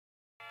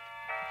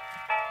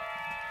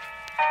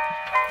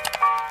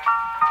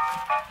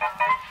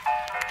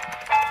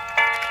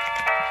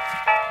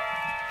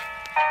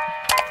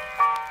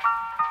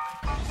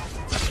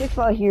Fix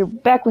Alot here,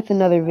 back with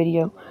another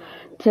video.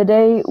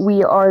 Today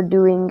we are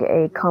doing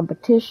a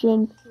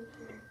competition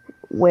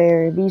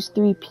where these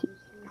three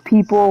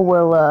people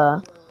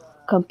will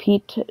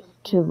compete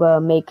to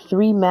make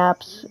 3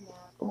 maps.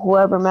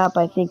 Whoever map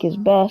I think is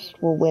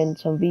best will win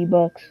some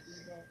V-Bucks.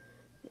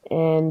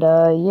 And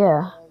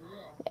yeah,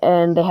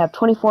 and they have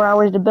 24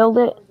 hours to build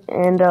it,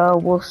 and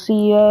we'll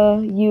see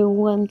you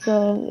once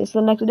it's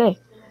the next day.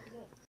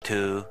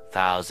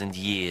 2,000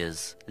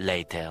 years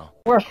later.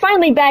 We're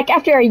finally back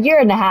after a year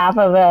and a half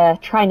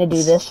of trying to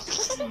do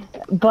this.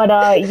 But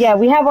yeah,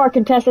 we have our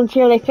contestants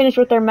here. They finished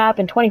with their map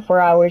in 24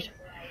 hours.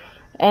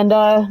 And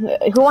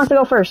who wants to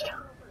go first?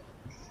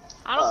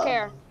 I don't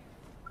care.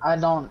 I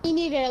don't. Me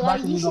neither.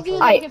 Like, you should do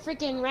like a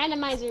freaking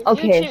randomizer.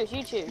 Okay.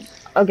 You choose.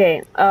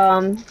 Okay.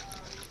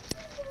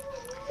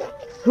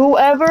 Who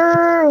has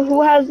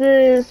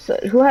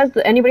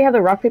anybody have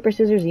the rock paper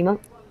scissors emote?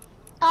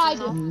 I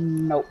do.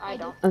 Nope. I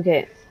don't.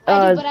 Okay.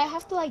 I do, but I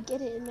have to like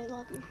get it in my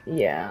lobby.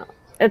 Yeah,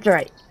 it's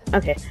alright.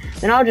 Okay,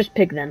 then I'll just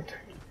pick them.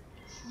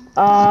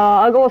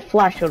 I'll go with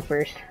Flash Code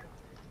first.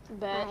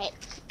 Bet.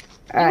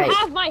 Alright. You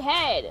have my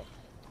head.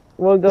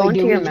 We'll go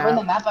into your map.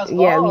 The map as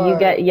well,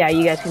 yeah,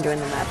 you guys can join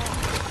the map.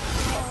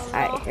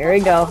 Alright, here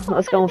we go.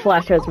 Let's go with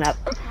Flash Code's map.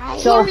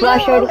 So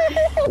Flash Code,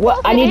 what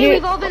I need you,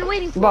 we've all been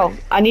waiting for. bro.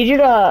 I need you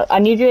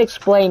to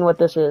explain what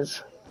this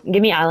is.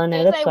 Give me island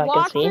edits so I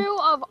can see. It's a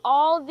walkthrough of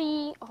all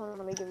the. Hold on,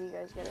 let me give you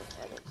guys good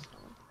edits.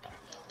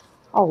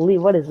 Holy,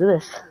 what is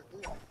this?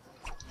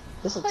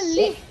 This is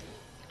sick.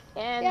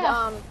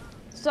 And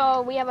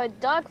so we have a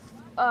duck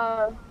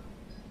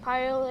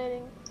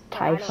piloting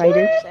TIE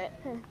fighter.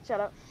 Shut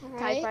up.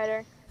 TIE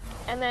fighter.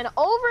 And then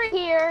over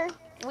here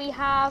we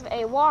have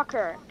a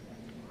walker.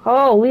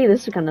 Holy,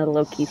 this is kind of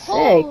low-key sick.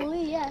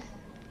 Holy, yeah.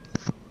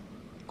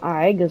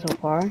 Alright, good so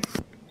far.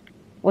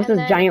 What's And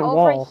this then giant over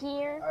wall?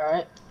 Here,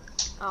 Alright.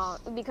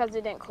 because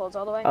it didn't close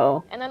all the way.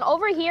 Oh. And then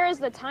over here is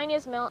the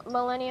tiniest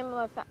Millennium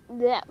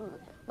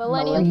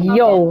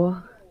Yo.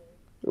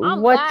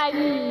 I'm What?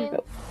 lagging.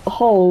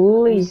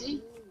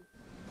 Holy.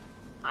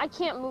 I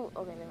can't move.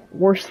 Okay, never mind.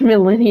 Worst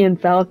Millennium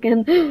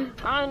Falcon.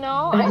 I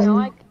know.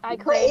 I Wait,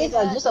 created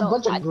it's just a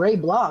bunch of gray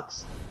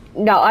blocks.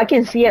 No, I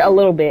can see it a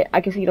little bit.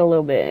 I can see it a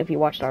little bit. If you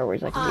watch Star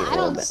Wars, I can see it a I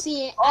little don't bit.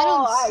 see it. I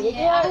don't see it.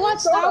 I watch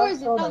Star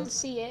Wars and don't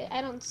see it.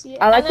 I don't see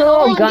it. I like the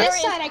little gun. On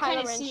this side, I kind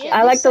of see it.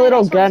 I like the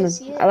little gun. I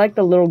I like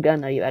the little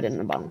gun that you added in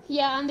the bottom.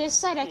 Yeah, on this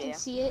side, I can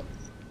see it.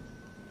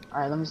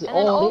 Alright, let me see. And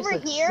then Oh, over this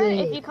looks here, sick.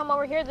 if you come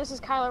over here, this is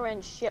Kylo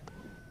Ren's ship.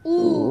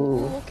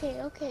 Ooh.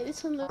 Okay.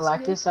 This one looks I like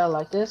good. this. I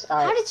like this.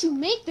 Alright. How did you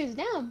make this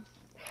down?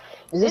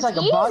 Is this It's like a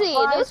easy. box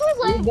fight? This took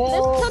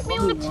me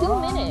like 2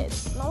 1v1?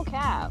 minutes. No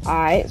cap.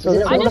 Alright, so Is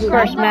this it is the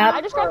first map.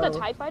 I just grabbed the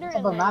TIE fighter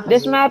and then,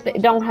 This map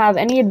don't have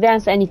any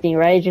advanced anything,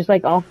 right? It's just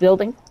like off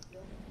building.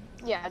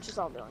 yeah, it's just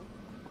all building.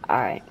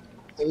 Alright.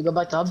 Can we go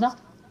back to hub now?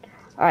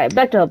 Alright,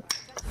 back to hub.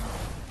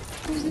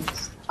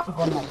 I'm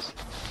going next.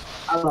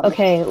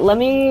 Okay,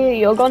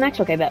 you'll go next?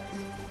 Okay, bet.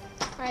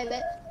 Alright,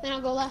 bet. Then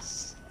I'll go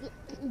last.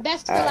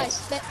 Best for Alright.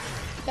 last. Bet.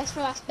 Best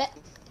for last. Bet.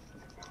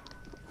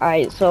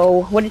 Alright,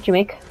 so what did you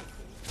make?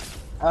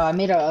 I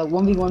made a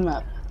 1v1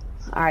 map.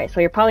 Alright,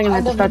 so you're probably gonna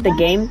have to start the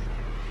game.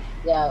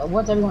 Yeah,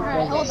 once everyone.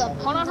 Alright, hold up.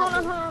 Hold on.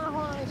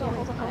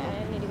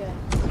 I need to get it.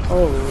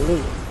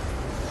 Holy.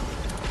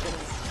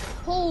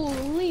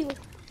 Holy.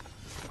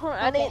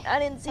 I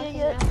didn't see it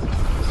yet.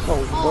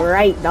 So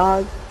bright,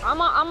 dog.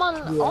 I'm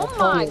on. Yeah, Oh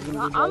my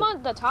god! I'm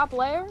on the top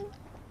layer.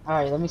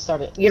 Alright, let me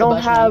start it. You don't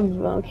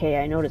Sebastian. have. Okay,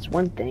 I noticed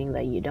one thing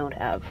that you don't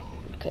have.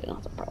 Okay,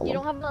 that's a problem. You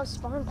don't have enough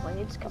spawn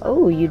plates.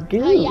 Oh, you do.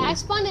 Yeah, I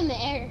spawned in the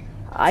air.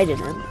 I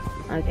didn't.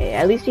 Okay,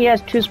 at least he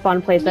has 2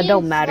 spawn plates. That Me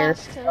don't and matter.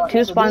 Flash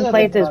 2 so spawn these are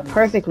plates the is guns.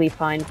 perfectly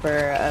fine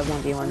for a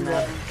 1v1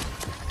 map.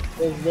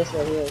 There's this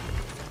right here.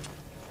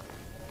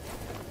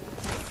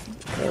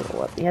 Okay,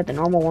 well, you had the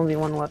normal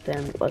 1v1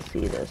 weapon. Let's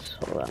see this.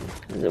 Hold on.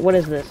 What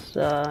is this?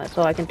 So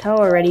I can tell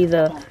already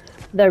the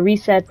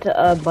reset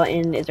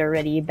button is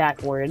already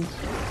backwards.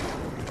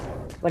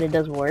 But it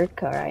does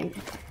work, alright.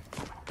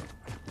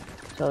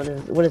 So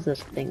what is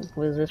this thing?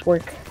 What does this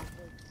work?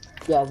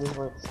 Yeah, this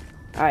works.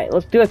 Alright,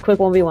 let's do a quick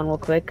 1v1 real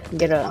quick.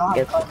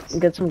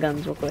 Get some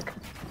guns real quick.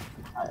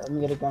 Alright, let me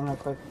get a gun real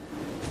quick.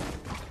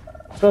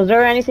 So is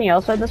there anything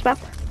else on this map?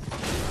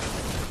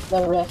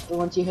 The rest,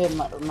 once you hit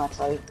max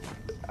height.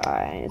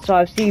 Alright, so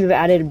I see you've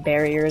added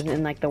barriers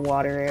in like the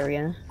water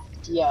area.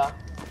 Yeah.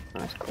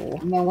 That's cool.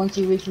 And then once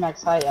you reach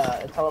max height,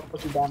 it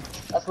teleports you down.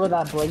 That's where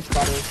that blade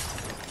spot is.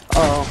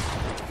 Oh.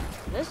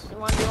 This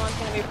 1v1's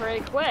gonna be pretty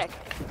quick.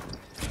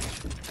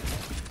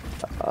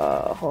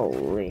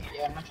 Holy.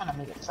 Yeah, I'm not trying to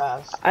make it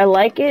fast. I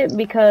like it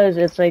because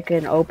it's like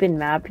an open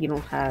map. You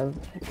don't have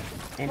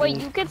any Wait,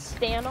 you could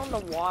stand on the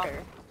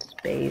water.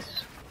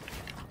 space.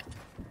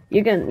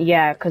 You can,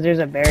 yeah, because there's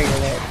a barrier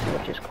there,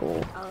 which is cool.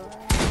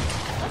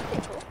 That's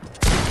pretty cool.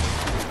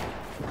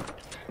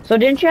 So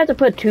didn't you have to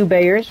put 2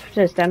 barriers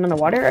to stand on the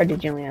water, or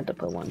did you only have to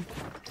put 1?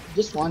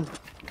 Just one.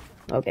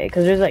 Okay,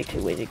 because there's like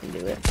 2 ways you can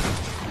do it.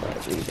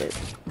 But leave it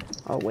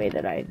a way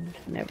that I've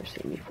never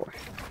seen before.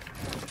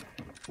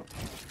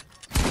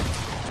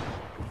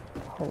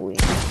 Holy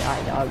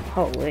die, dog.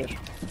 Holy.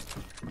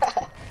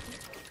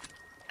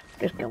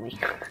 Just kill me.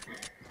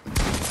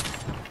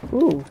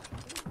 Ooh.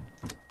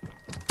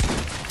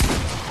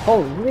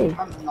 Holy.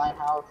 I'm in 9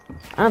 health.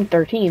 I'm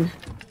 13.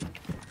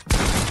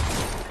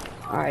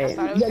 Alright.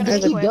 Yeah,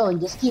 just keep building.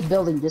 Just keep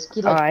building. Just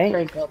keep like Alright.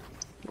 crank up.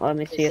 Let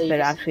me see if it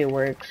actually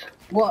works.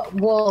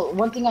 Well,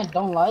 one thing I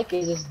don't like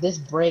is this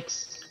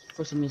breaks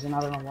for some reason.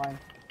 I don't know why.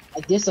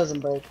 Like this doesn't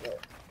break.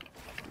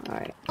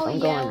 Alright. Oh I'm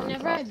yeah, going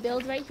whenever I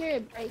build right here,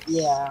 it breaks.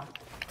 Yeah.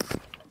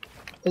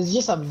 It's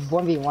just a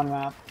 1v1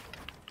 map.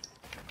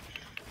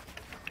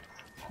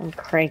 I'm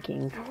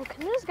cranking. Oh,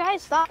 can this guy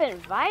stop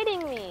inviting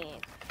me?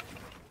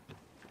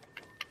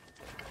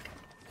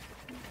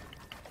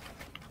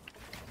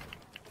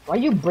 Why are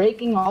you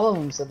breaking all of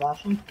them,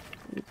 Sebastian?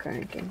 I'm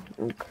cranking.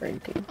 I'm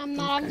cranking. I'm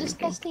not. I'm just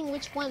testing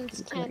which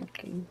ones can.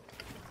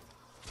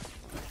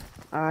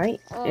 Alright,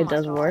 Oh it my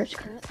does gosh.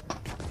 work.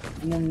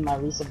 And then my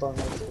reset button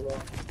makes it low.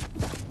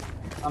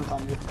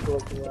 Sometimes you can do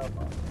it too well.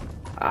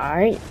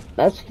 Alright,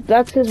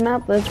 that's his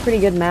map. That's a pretty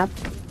good map.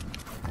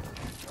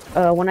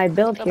 When I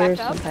build Go here, back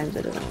up? sometimes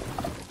it doesn't.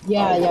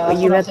 Yeah, yeah.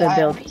 that's you what have to I'm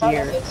saying. build I tried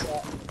here. to fix it.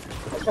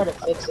 I tried to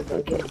fix it, but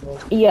it didn't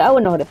work. Yeah, I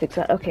would know how to fix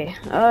that. Okay.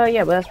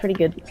 Yeah, but that's pretty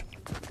good.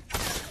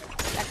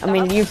 I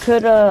mean, you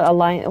could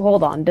align.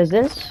 Hold on. Does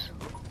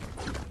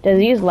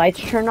these lights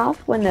turn off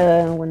when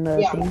the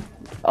Yeah. thing?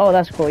 Oh,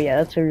 that's cool.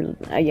 Yeah, that's a.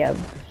 Yeah,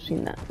 I've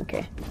seen that.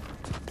 Okay.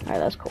 All right,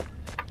 that's cool.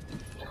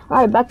 All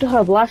right, back to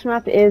hub. Last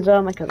map is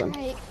my cousin.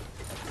 Right.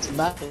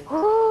 Sebastian.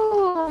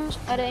 Ooh, I'm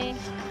sweating.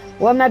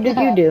 What map did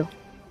you do?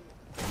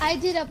 I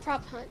did a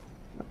prop hunt.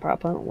 A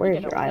prop hunt. Where is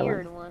Did your a island?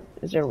 weird one.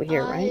 Is it over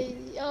here, right?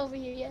 Over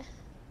here, yeah.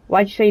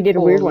 Why'd you say you did a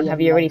Oh, weird one? yeah, Have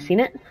you already yeah. seen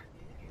it?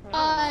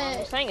 I'm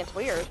just saying it's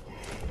weird.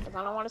 Because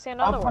I don't want to say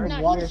another I'm word. from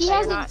No, water he side.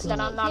 hasn't Not, seen that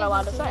it. I'm He not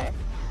allowed to hasn't seen say.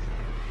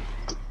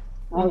 it.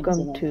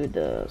 Welcome to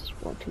the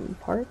sporting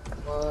park.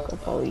 Go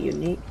follow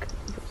unique.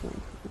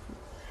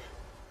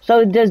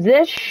 So does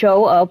this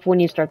show up when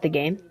you start the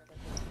game?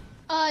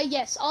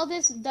 Yes, all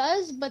this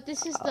does, but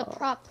this is the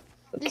prop.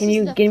 This Can is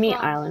you the give me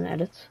prop. island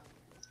edits?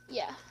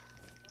 Yeah.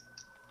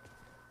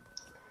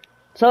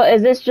 So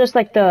is this just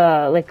like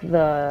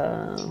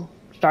the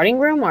starting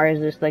room, or is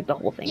this like the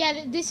whole thing?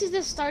 Yeah, this is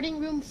the starting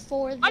room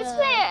for the I'd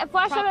say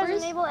Flash does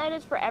proppers. enable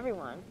edits for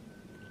everyone.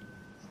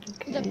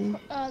 Okay.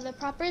 The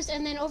proppers,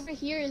 and then over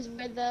here is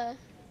where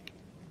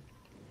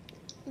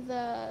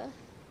the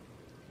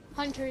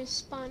hunters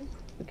spawn.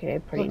 Okay,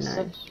 pretty Looks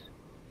nice.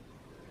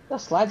 The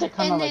slides are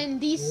kind of And like. then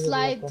these really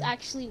slides open.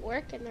 actually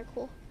work, and they're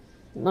cool.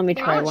 Let me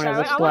try I one of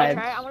want the to slides.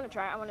 try it. I want to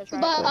try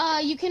it.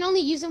 But you can only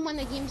use them when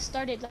the game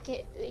started. Like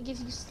it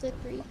gives you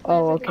slippery.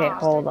 Oh, whenever the okay. game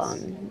Hold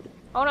starts. on.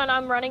 Hold on,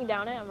 I'm running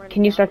down it.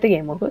 Can you start the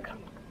game real quick?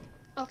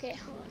 Okay,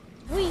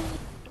 hold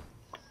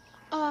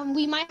on.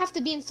 We might have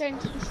to be in certain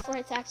teams for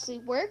it to actually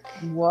work.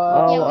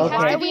 Whoa. Oh, Yeah, we okay.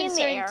 have to Are be we in in the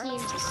certain air?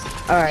 teams.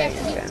 All We right. have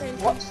to be in Okay.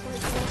 certain What? teams for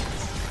it to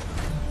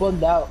work.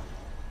 Bugged out.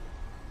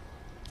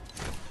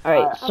 All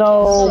right. Okay,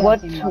 So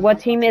so- what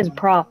team is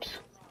props?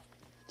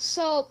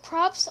 So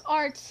props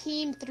are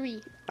team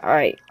 3. All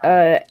right.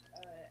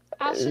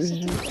 Alpha's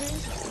team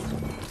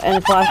 3.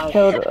 And Flash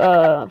Toad.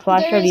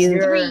 Flash There Toad. is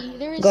You 3.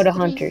 There is go to 3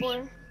 hunters.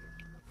 for-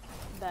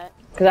 Bet.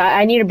 Because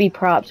I need to be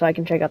prop so I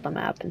can check out the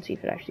map and see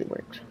if it actually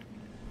works.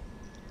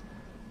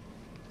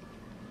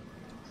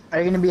 Are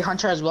you gonna be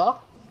hunter as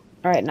well?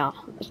 All right, now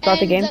start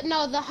the game.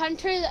 No, the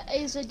hunter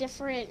is a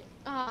different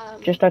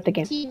Just start the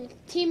game.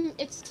 team.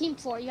 It's team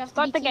 4. You have to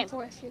Start be the team game.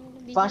 4 if you're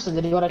gonna be. Flash,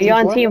 did you go to Are you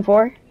on team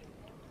 4?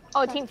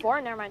 Oh, team 4?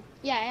 Never mind.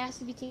 Yeah, it has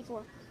to be team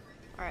 4.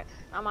 Alright,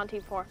 I'm on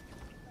team 4.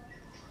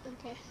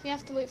 Okay, we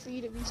have to wait for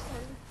you to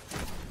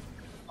respawn.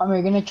 Are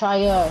you gonna try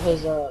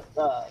his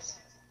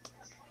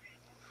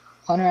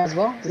hunter as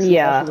well? To see if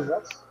Yeah. it actually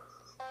works?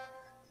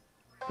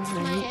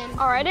 My end.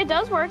 Alright, it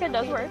does work. It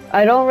does work.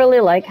 I don't really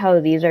like how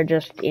these are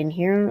just in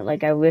here.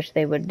 Like, I wish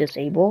they would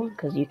disable,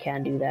 because you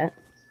can do that.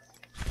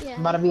 Yeah.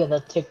 I'm about to be the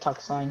TikTok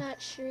I'm sign.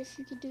 not sure if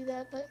you could do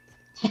that, but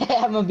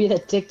I'm gonna be the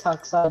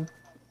TikTok sign.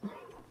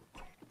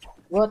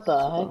 What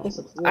the heck is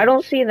it? I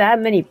don't see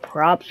that many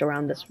props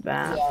around this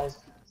map. Yeah,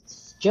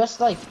 it's just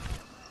like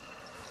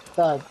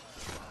the.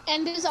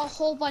 and there's a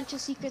whole bunch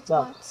of secret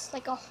Well, spots,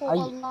 like a I-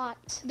 lot.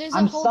 There's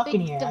I'm a whole stuck big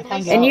in here, I can't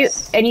device.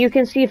 get And you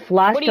can see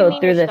Flash What do you Toad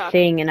mean through you're the stuck?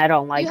 thing, and I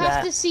don't like You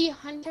have that. to see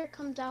Hunter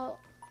comes out,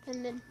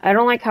 and then I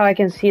don't like how I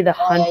can see the Oh,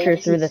 yeah, you hunter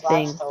can through see the Flash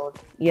thing. Toad.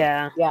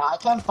 Yeah. Yeah, I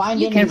can't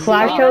find You any. Can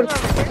Flash Oh, Toad? there's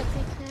over here. but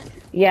they can't.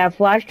 Yeah,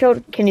 Flash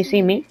Toad, can you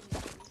see me?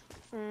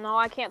 No,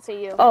 I can't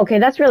see you. Oh, okay,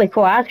 that's really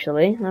cool,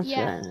 actually. That's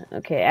Yeah.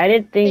 okay. I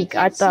didn't think.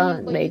 I can't see you,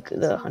 thought but you like can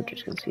see the them.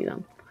 hunters can see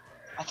them.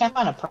 I can't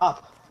find a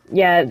prop.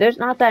 Yeah, there's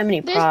not that many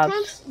There's props.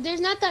 props. There's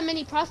not that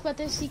many props, but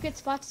there's secret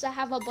spots that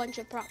have a bunch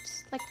of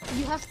props. Like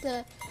you have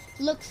to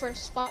look for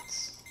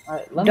spots.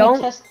 Alright, let me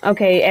Don't. test.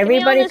 Okay, Get me on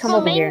everybody this come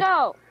over here.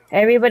 flamingo.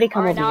 Everybody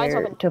come Alright, now over it's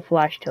here open. to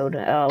Flash Toad.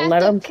 At Let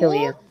the him kill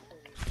pool- you.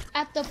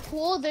 At the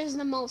pool, there's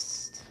the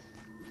most.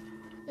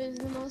 There's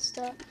the most.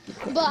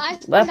 But I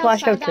That spawned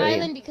flashed outside out the to you.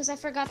 island because I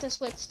forgot to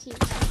switch teams.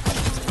 I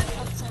spawned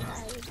outside the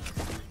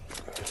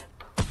island.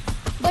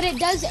 But it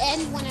does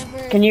end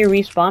whenever. Can you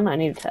respawn?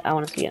 I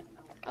want to see it.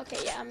 Okay,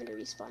 yeah, I'm gonna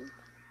respawn.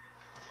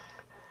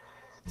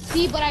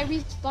 See, but I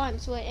respawned,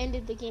 so it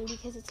ended the game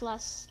because it's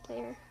last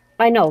player.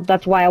 I know.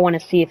 That's why I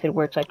want to see if it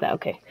works like that.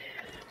 Okay.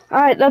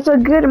 Alright, that's a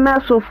good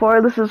map so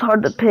far. This is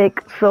hard to pick,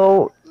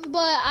 so But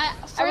I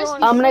first.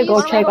 Everyone- I'm gonna go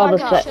Why don't we check go all the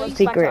back to Hub? Let's go back to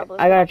secret. Hub.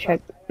 Let's I go gotta back to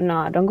check.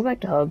 Nah, don't go back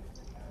to hub.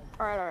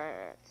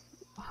 Alright.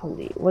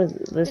 Holy, what is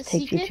it? This The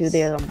takes you to secrets?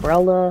 the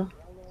umbrella.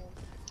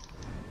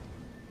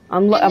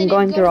 And then I'm it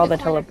going go through to all the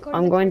the corner, go to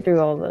I'm the going corner. through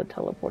all the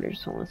teleporters,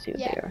 so let's see what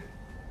Yeah. they are.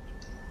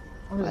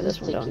 Where does this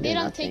this one take don't you? do They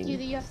don't nothing. take you.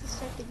 You have to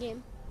start the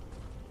game.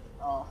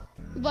 Oh.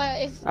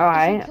 But if you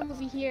Alright. come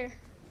over here.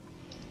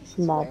 this is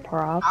Small where-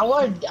 props. I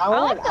would.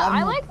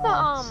 I like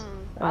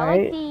the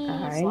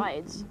Alright,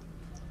 slides.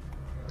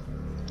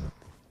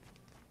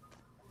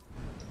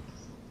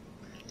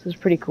 This is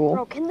pretty cool.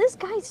 Bro, can this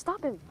guy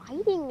stop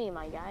inviting me,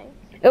 my guy?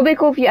 It would be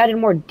cool if you added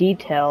more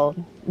detail.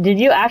 Did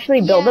you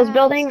actually build this Yeah,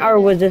 building, I or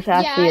did. was this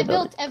actually Yeah, a I building?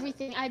 built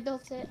everything. I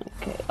built it.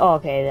 Okay. Oh,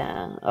 okay.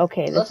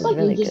 Okay. It This looks is like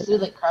really you just good.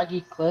 do the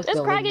craggy cliff. This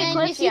building. craggy And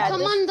cliff, if you yeah, come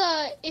this-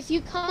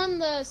 on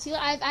the seal,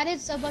 I've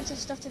added a bunch of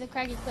stuff to the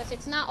craggy cliff.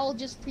 It's not all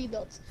just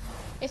pre-built.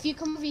 If you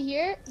come over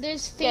here,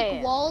 there's fake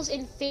Yeah. walls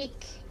and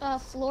fake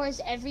floors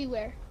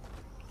everywhere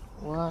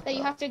What? that you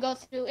the- have to go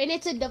through, and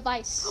it's a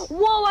device.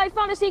 Whoa, I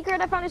found a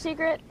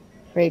secret.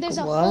 Fake There's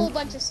a what? whole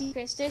bunch of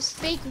secrets. There's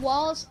fake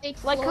walls,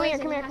 fake Like, floors, come here,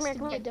 and come it here, has come here, to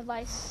come be a here.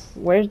 device.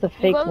 Where's the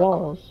fake go-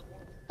 walls?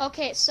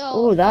 Okay, so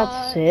Ooh,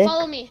 that's sick.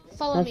 follow me.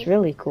 Follow That's me.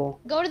 really cool.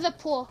 Go to the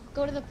pool.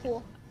 Go to the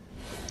pool.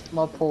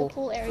 Small pool. The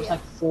pool There's area.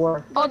 like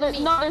 4. Oh, Go to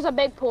me. no, there's a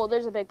big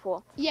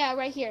pool. Yeah,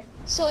 right here.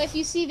 So if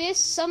you see this,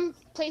 some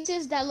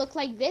places that look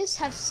like this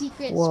have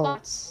secret Whoa.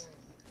 spots.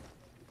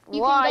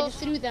 You Whoa, I can go just-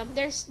 through them.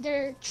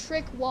 They're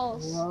trick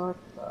walls. What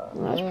the?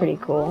 That's heck? pretty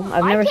cool.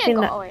 I can't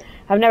go- oh, wait.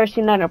 I've never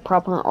seen that in a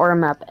prop hunt or a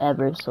map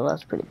ever, so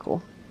that's pretty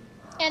cool.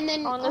 And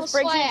then Oh, and this also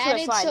brings I you to a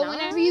added slide so now.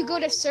 whenever you go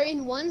to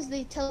certain ones,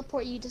 they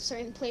teleport you to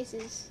certain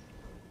places.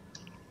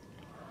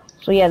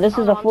 So yeah, this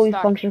Oh, is no, a I'm fully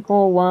stuck.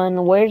 functional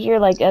one. Where's your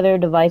like other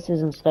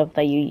devices and stuff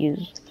that you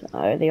used?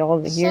 Are they all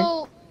over here?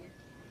 So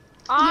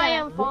I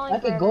Yeah. am falling I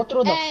could forever. go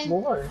through the And-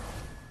 floor.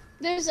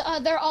 there's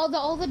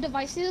all the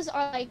devices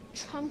are like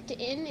trunked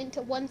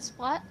into one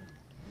spot.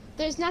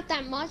 There's not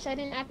that much. I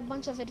didn't add a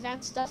bunch of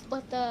advanced stuff,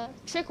 but the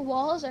trick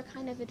walls are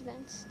kind of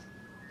advanced.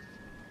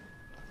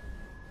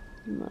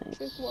 Trick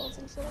Nice. walls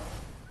and stuff.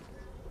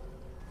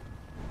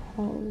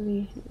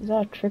 Holy, is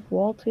that a trick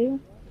wall too?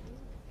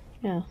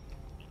 Yeah.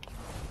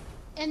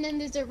 And then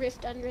there's a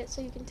rift under it,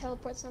 so you can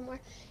teleport somewhere.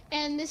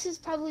 And this is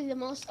probably the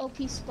most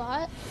OP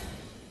spot.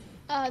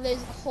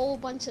 There's a whole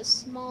bunch of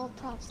small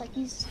props. Like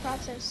these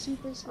props are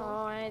super Oh,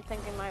 small. I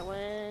think I might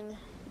win.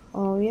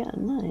 Oh yeah,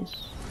 nice.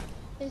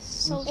 It's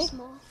so Okay.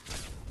 small.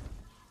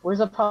 Where's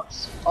the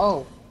props?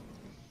 Oh.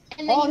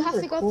 And then Oh, you these have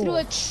are to go cool. through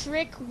a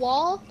trick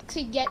wall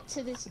to get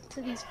to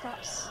these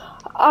props.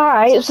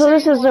 Alright, so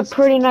this certain is a ones-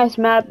 pretty nice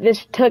map.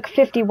 This took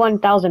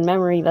 51,000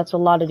 memory. That's a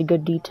lot of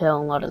good detail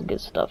and a lot of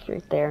good stuff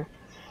right there.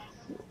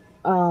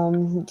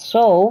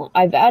 So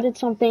I've added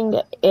something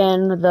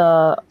in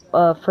the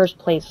first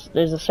place.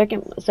 There's a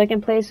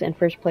second place and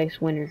first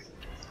place winner.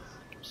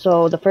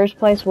 So the first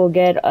place will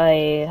get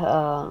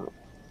a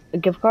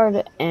gift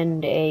card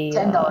and a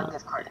 $10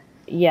 gift card.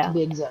 yeah, To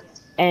be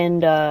exact.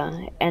 and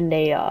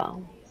a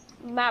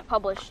Map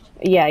published.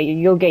 yeah,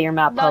 you'll get your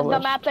map The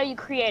published. map that you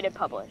created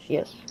published.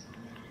 Yes.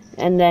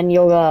 And then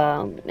you'll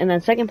and then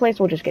second place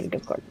will just get a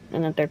gift card.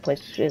 And then third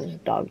place is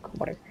dog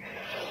water.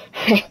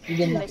 You get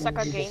They nothing, suck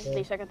at you game. just say.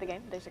 They suck at the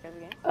game. They suck at the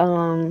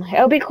game.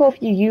 It would be cool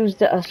if you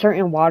used a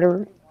certain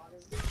water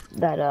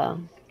that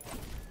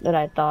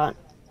I thought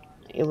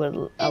I would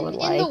And in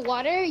like. the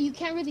water, you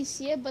can't really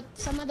see it, but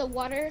some of the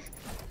water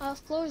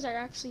floors are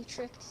actually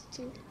tricked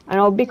too. And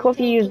it would be cool if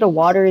you used the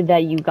water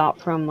that you got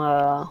from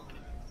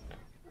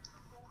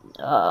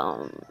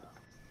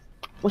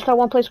what's that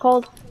one place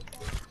called?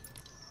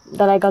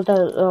 That I got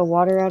the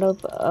water out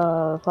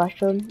of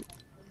Flash Road.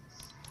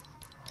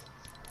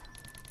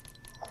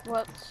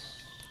 What's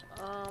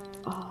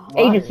Water.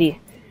 Agency.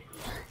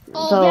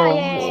 Oh, So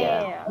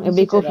yeah. it'd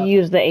be cool if Switch you it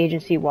up. used the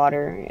agency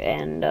water,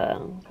 and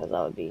because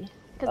that would be.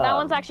 Because that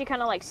one's actually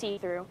kind of like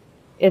see-through.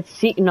 It's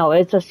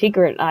it's a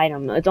secret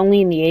item. It's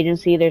only in the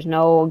agency. There's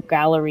no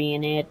gallery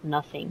in it.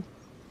 Nothing.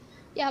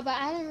 Yeah, but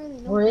I don't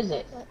really know. Where about is that,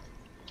 it? but-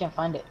 Can't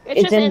find it. It's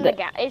It's just in in the the-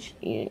 gap. It's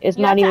You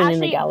not have to even in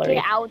the actually gallery.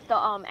 get out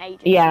the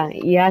agency. Yeah,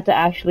 you have to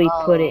actually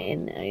put Oh. it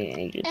in the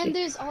agency. And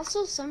there's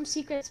also some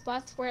secret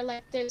spots where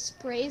like there's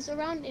sprays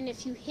around, and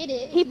if you hit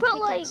it, He if you put,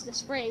 pickaxe like- the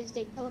sprays,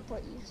 they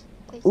teleport you.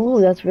 Places.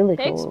 Ooh, that's really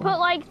Pigs cool. put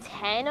like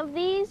 10 of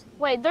these.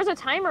 Wait, there's a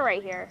timer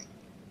right here.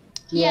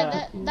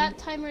 Yeah, that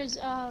timer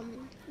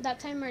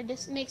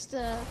just makes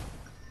the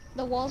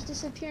walls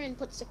disappear and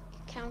puts a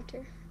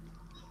counter.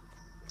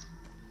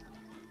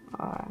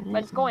 Alright.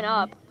 But it's going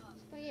up.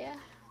 Oh yeah.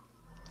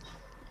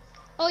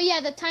 Oh yeah,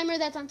 the timer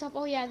that's on top.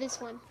 Oh yeah, this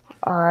one.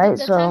 Alright,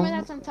 The so timer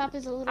that's on top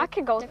is a little. I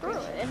could go through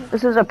decoration. it.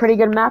 this is a pretty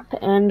good map,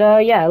 and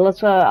yeah,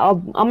 let's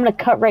I'm gonna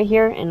cut right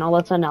here, and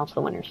let's announce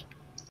the winners.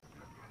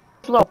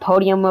 Just a little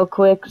podium real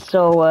quick,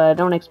 so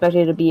don't expect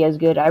it to be as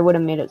good. I would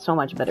have made it so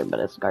much better, but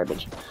it's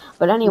garbage.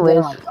 But You did anyways,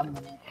 in, like, a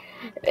minute.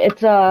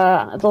 it's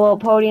a little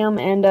podium,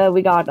 and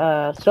we got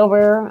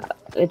silver,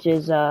 which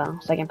is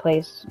second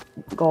place,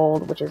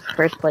 gold, which is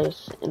first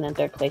place, and then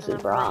third place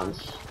is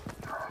bronze.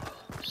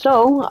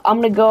 So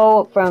I'm gonna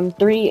go from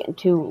 3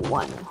 to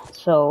 1.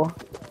 So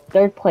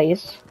third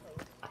place.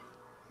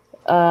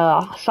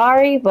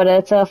 Sorry, but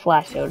it's a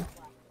flash code.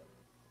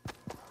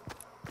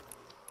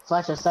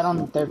 Flasher, set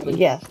on third place.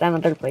 Yes, I'm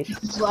in third place.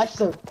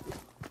 Flasher.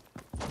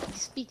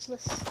 He's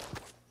speechless.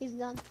 He's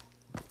done.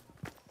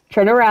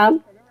 Turn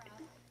around.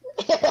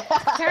 Turn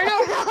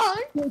around.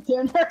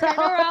 Turn Turn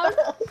around.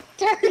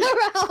 Turn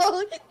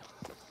around.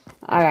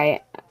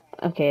 Alright.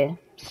 Okay.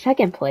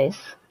 Second place.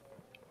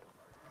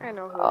 I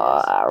know who it is.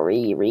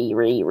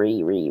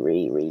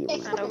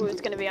 I I know who it's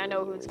gonna be. I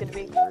know who it's gonna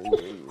be.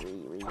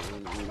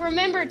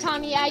 Remember,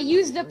 Tommy, I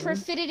used the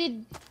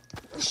perfited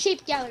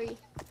shape gallery.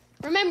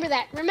 Remember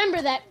that.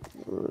 Remember that.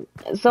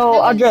 So, That was-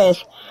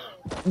 Andres,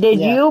 did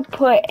Yeah. you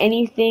put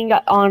anything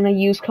on a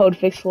use code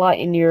Fix Alot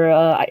in your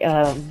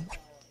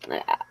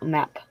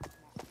map?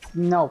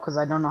 No, because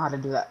I don't know how to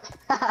do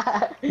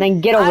that. Then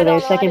get I over don't there, know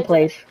how second to do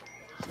place.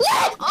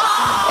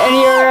 And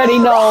you already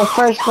know,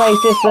 first place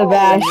is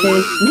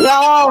Sebastian.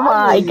 Oh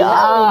my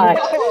god!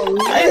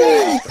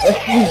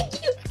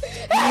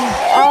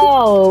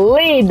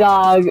 Holy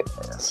dog!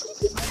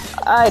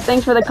 Alright,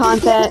 thanks for the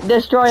content.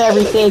 Destroy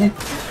everything.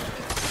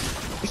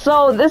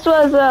 So this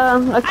was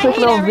a quick hate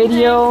little everything.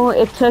 video.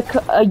 It took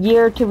a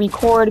year to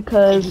record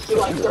because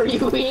Like 3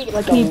 weeks.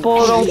 Like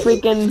people don't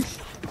freaking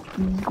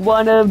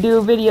want to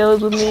do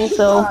videos with me.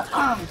 So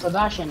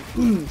Sebastian.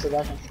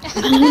 Sebastian.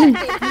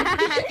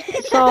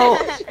 so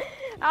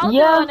I'll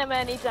yeah. join him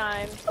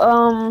anytime.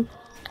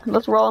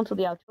 Let's roll into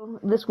the outro.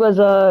 This was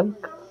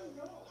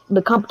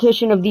the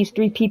competition of these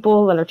 3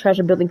 people that are trash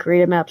at building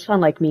creative maps,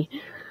 unlike me.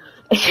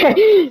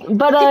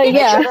 But Make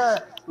yeah. sure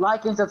to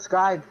like and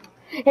subscribe.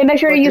 Hey, make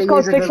sure to For use 3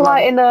 code years of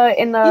FIXALOT in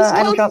the Use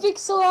item code shop.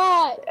 Fix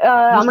Alot.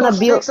 I'm gonna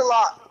Fix a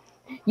lot.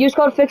 use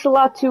code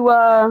FIXALOT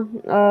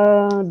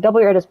to double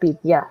your edit speed.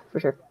 Yeah, for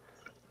sure.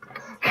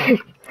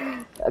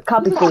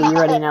 Copy fee, you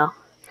already know.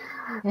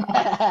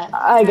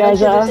 Alright guys,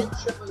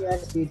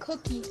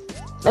 Cookie.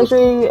 make sure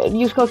you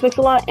use code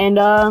FIXALOT and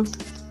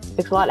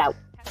FIXALOT out.